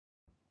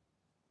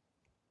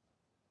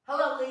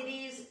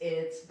ladies,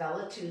 it's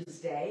Bella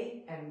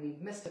Tuesday, and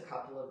we've missed a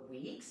couple of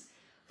weeks.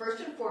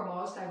 First and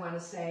foremost, I want to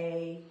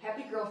say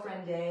Happy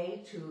Girlfriend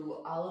Day to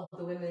all of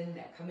the women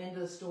that come into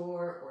the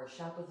store or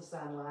shop with us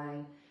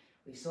online.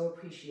 We so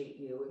appreciate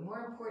you, and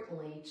more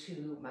importantly,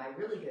 to my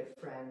really good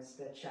friends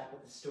that shop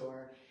at the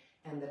store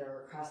and that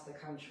are across the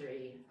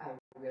country. I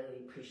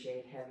really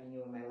appreciate having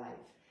you in my life.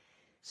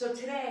 So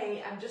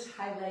today, I'm just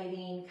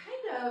highlighting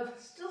kind of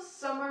still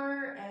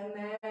summer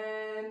and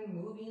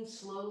then moving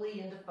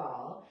slowly into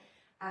fall.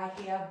 I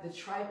have the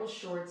tribal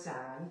shorts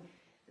on.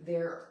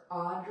 They're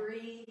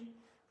Audrey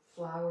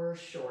flower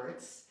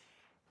shorts,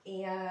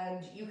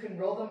 and you can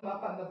roll them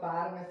up on the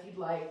bottom if you'd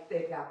like.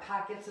 They've got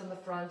pockets in the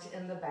front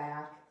and the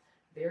back,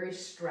 very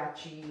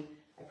stretchy.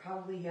 I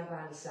probably have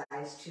on a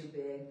size too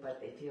big,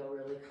 but they feel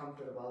really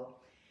comfortable.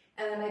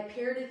 And then I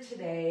paired it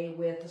today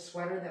with a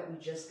sweater that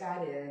we just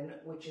got in,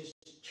 which is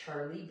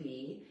Charlie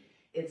B.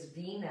 It's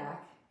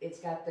V-neck. It's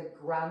got the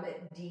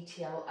grommet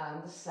detail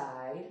on the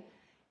side,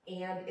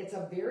 and it's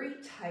a very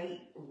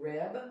tight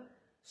rib,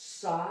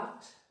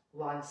 soft,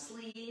 long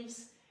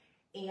sleeves.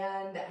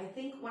 And I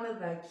think one of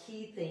the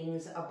key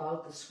things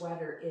about the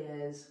sweater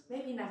is,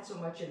 maybe not so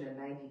much in a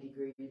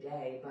 90-degree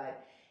day,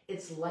 but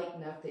it's light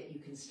enough that you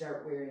can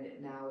start wearing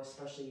it now,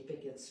 especially if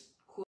it gets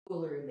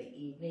cooler in the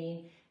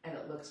evening, and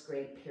it looks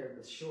great paired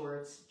with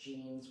shorts,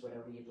 jeans,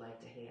 whatever you'd like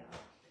to have.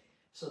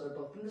 So they're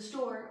both in the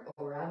store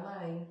or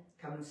online.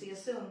 Come and see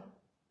us soon.